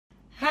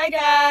Hi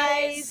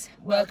guys,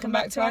 welcome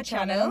back to our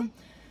channel.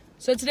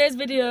 So today's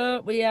video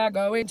we are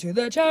going to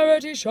the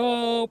charity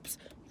shops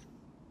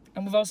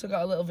and we've also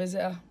got a little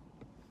visitor.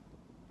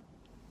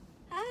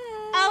 Hi.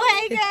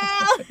 Oh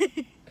hey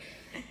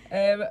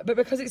girl. But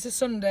because it's a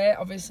Sunday,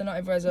 obviously not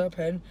everywhere's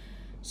open,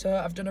 so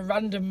I've done a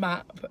random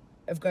map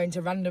of going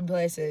to random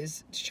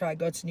places to try and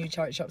go to new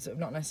charity shops that we've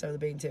not necessarily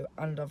been to,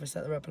 and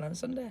obviously they're open on a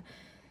Sunday.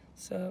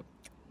 So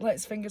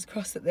let's fingers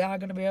crossed that they are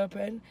going to be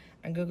open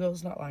and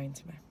Google's not lying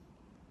to me.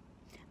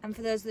 And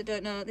for those that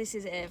don't know, this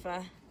is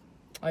Ava.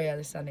 Oh yeah,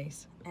 this is our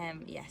niece.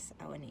 Yes,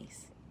 our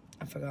niece.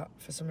 I forgot.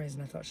 For some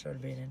reason I thought she would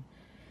have been in.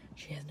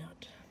 She has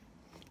not.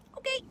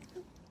 Okay.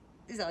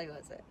 Is that all you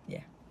want to say?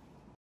 Yeah.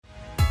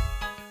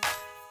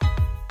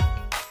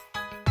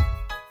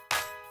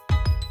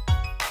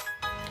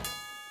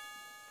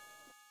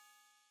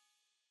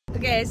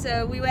 Okay,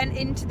 so we went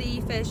into the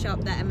first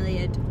shop that Emily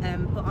had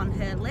put on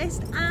her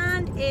list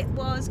and it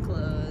was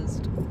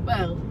closed.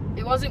 Well,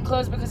 it wasn't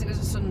closed because it was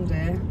a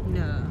Sunday.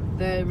 No.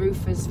 The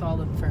roof has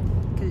fallen through.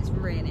 Because it's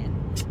raining.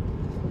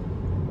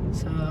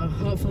 So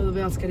hopefully they'll be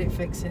able to get it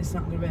fixed. It's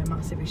not going to be a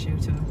massive issue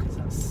to them because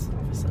that's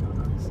obviously not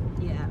nice.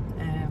 Yeah.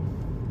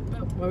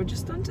 But we're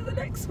just on to the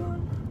next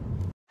one.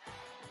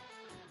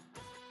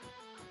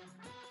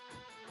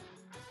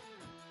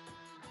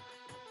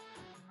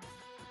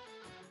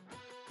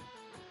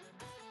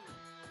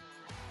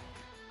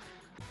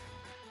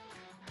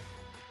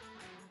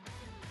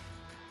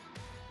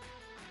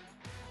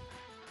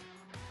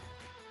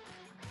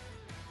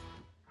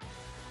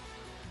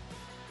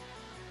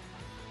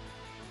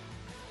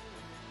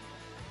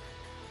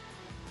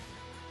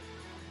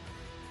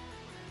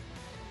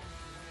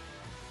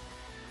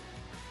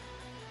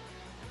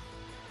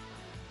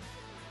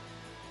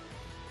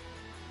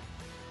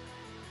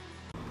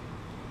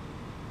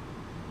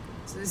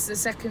 So this is the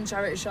second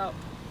charity shop,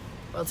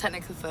 well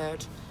technically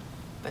third,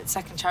 but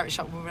second charity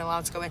shop we were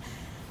allowed to go in.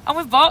 And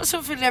we've bought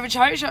something in every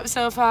charity shop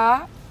so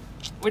far.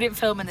 We didn't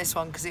film in this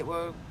one because it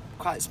were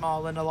quite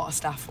small and a lot of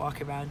staff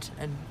walking around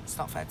and it's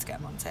not fair to get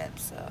them on tape,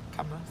 so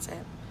camera.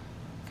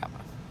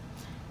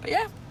 But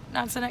yeah,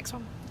 now to the next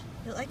one.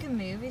 You look like a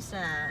movie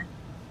star.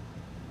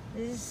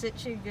 This is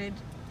such a good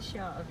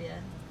shot of you.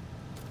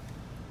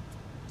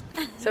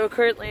 So we're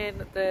currently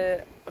in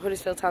the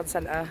Huddersfield Town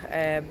Centre.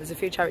 There's a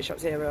few charity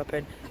shops here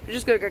open. We're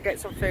just going to go get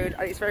some food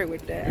and it's very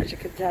windy as you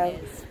can tell.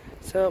 Yes.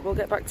 So we'll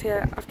get back to you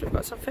after we've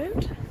got some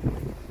food.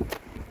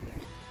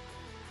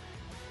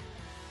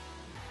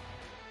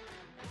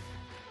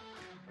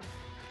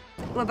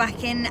 We're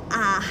back in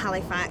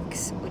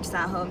Halifax, which is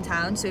our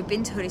hometown. So we've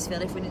been to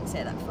Huddersfield, if we didn't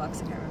say that before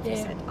because I can't remember if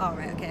we said. Oh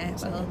right, okay.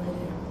 Well,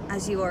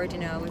 as you already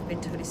know, we've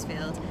been to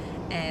Huddersfield.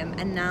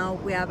 And now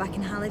we are back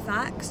in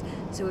Halifax.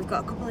 So we've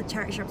got a couple of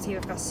charity shops here.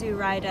 We've got Sue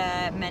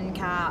Ryder,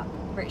 MenCap,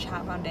 British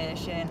Heart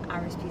Foundation,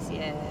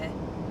 RSPCA.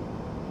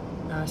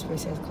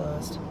 RSPCA is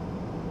closed.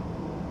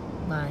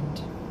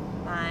 Mind.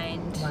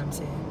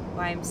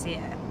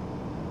 YMCA.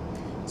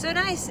 So a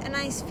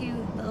nice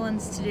few little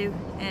ones to do.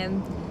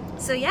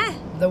 So yeah.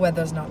 The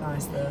weather's not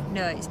nice though.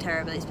 No, it's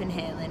terrible. It's been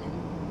hailing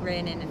and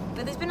raining,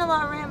 but there's been a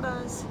lot of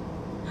rainbows.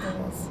 There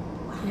was.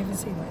 Wow. Can you even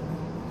see that?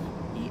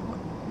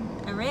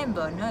 A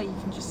rainbow? No, you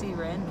can just see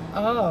rain.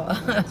 Oh.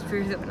 That's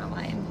proof that we're not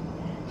lying.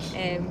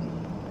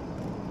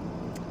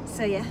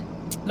 So yeah.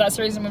 That's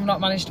the reason we've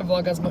not managed to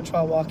vlog as much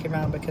while walking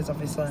around because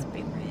obviously It's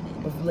been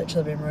raining. we've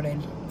literally been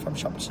running from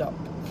shop to shop.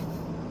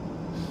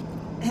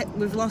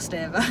 We've lost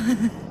Ava.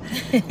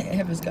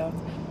 Ava's gone.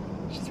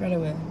 She's run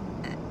away.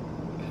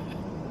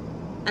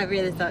 I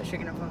really thought she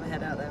was going to put my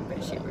head out there,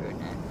 but she ruined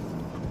it.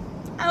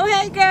 Oh,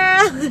 hey,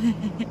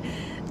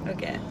 girl!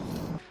 Okay.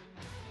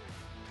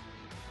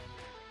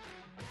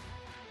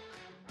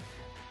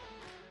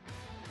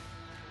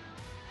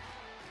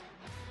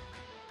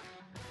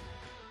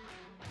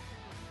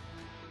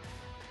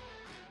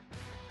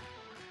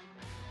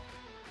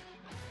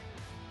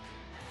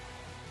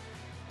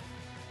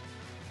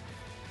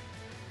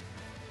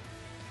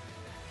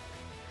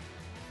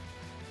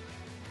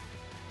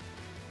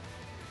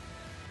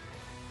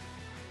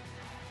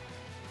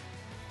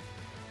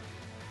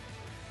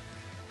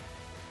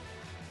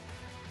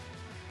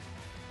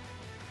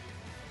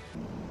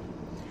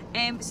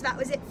 So that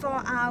was it for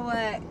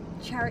our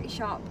charity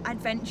shop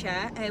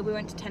adventure. We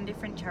went to 10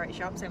 different charity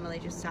shops. Emily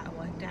just sat and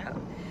worked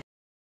out.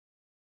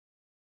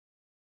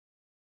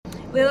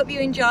 We hope you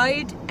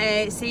enjoyed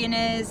seeing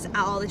us at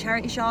all the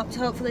charity shops.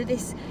 Hopefully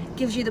this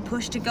gives you the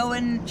push to go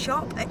and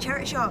shop at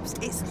charity shops.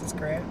 It's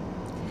great.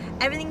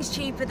 Everything's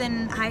cheaper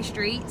than high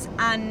streets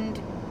and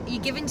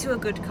you're giving to a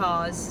good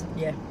cause.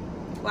 Yeah.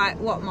 Like,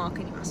 what more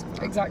can you ask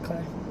for? Exactly.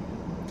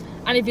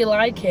 And if you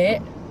like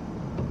it,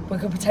 we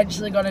could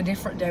potentially go on a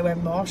different day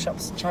when more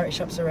shops, charity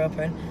shops are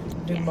open,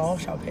 do more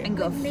shopping. And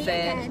go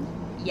further.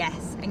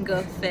 Yes, and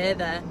go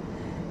further.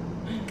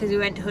 Because we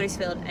went to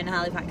Huddersfield and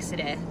Halifax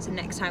today, so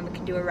next time we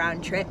can do a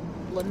round trip.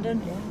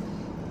 London.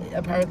 Yeah.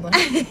 Apparently.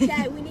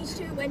 Yeah, we need to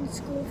do it when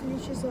school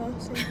finishes though,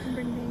 so you can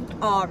bring me.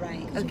 All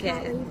right, You okay.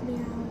 can't leave me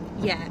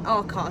out. Yeah, oh,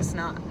 of course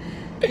not.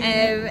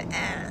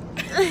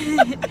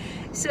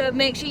 So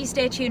make sure you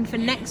stay tuned for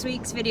next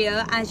week's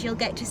video, as you'll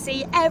get to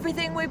see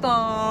everything we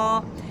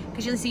bought.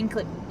 Because you'll have seen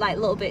like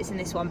little bits in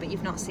this one, but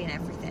you've not seen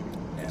everything.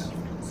 Yeah.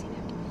 You've not seen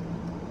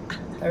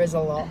everything. There is a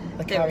lot.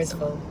 The car is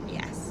full.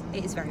 Yes,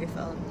 it is very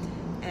full.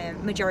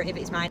 Majority of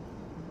it is mine.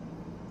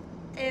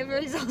 Ava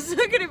is also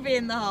going to be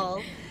in the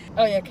haul.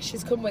 Oh yeah, because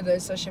she's come with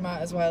us, so she might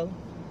as well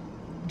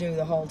do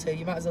the haul too.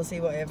 You might as well see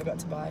what Ava got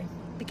to buy.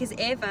 Because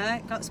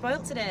Ava got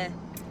spoilt today.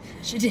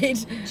 She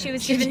did. She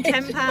was given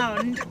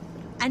 £10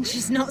 and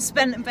she's not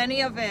spent a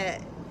penny of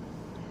it.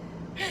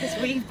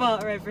 Because we've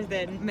bought her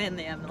everything,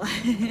 mainly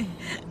Emily.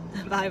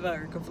 I bought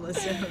her a couple of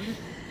stuff.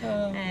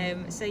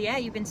 So yeah,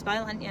 you've been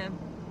spoiled, haven't you?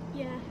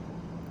 Yeah.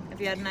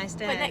 Have you had a nice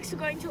day? But next we're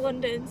going to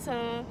London,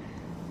 so...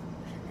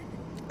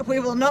 We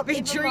will not be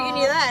Even treating more.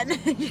 you then.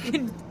 You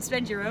can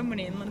spend your own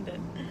money in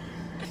London.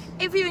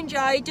 If you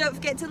enjoyed, don't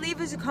forget to leave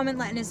us a comment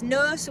letting us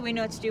know so we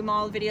know to do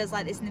more videos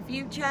like this in the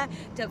future.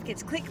 Don't forget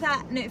to click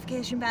that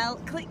notification bell,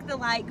 click the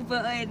like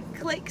button,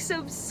 click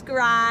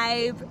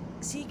subscribe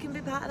so you can be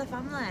part of the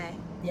family.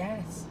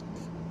 Yes.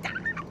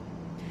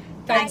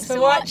 Thanks for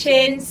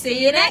watching.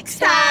 See you next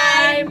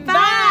time.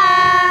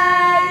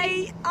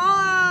 Bye.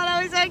 Oh,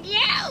 that was so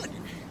cute.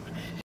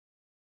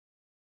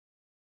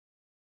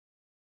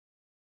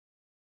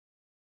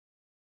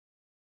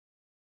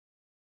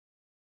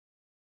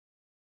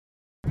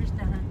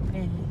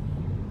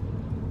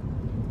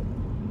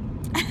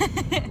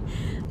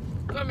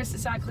 Go on, Mr.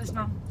 Cyclist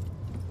Man.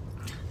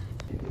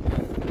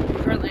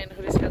 Currently in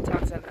Huddersfield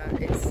Town Centre.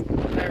 It's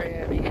very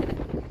early. Kind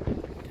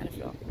of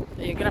feel.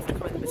 You're gonna have to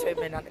come in between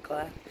me and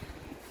Claire.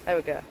 There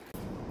we go.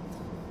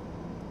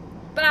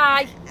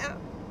 Bye.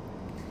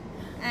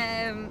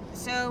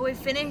 So we've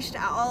finished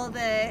at all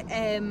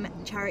the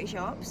charity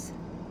shops.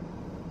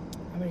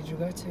 How many did you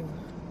go to?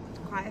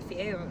 Quite a few.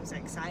 It was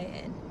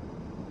exciting.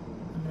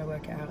 I'm gonna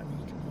work it out and then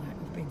you can be like,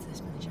 we've been to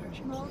this many charity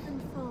shops. More than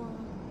 4.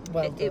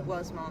 Well It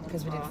was more than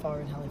because we did 4. 4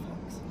 in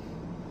Halifax.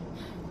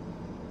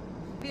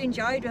 If you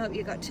enjoyed, we hope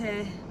you got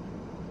to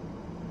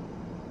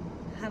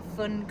have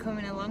fun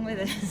coming along with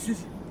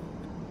us.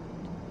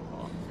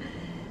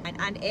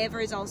 And Ava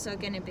is also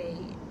going to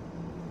be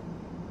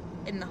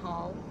in the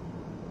hall.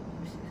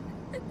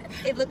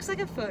 It looks like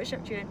a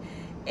Photoshop trend.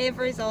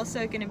 Ava is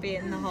also going to be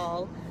in the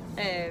hall.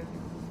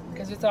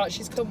 Because we thought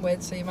she's come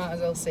with, so you might as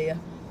well see her.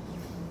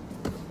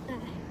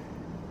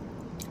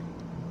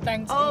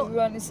 Thanks. Oh. You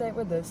want to say it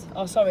with us?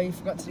 Oh, sorry, you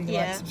forgot to do the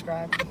Yeah. like,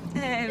 subscribe.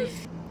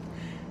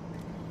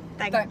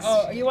 Thanks.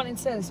 Oh, are you wanting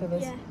to say this with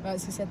us? Yeah. Right,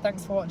 so we said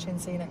thanks for watching.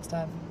 See you next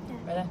time.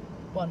 Yeah. Ready?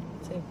 1,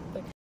 2,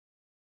 3.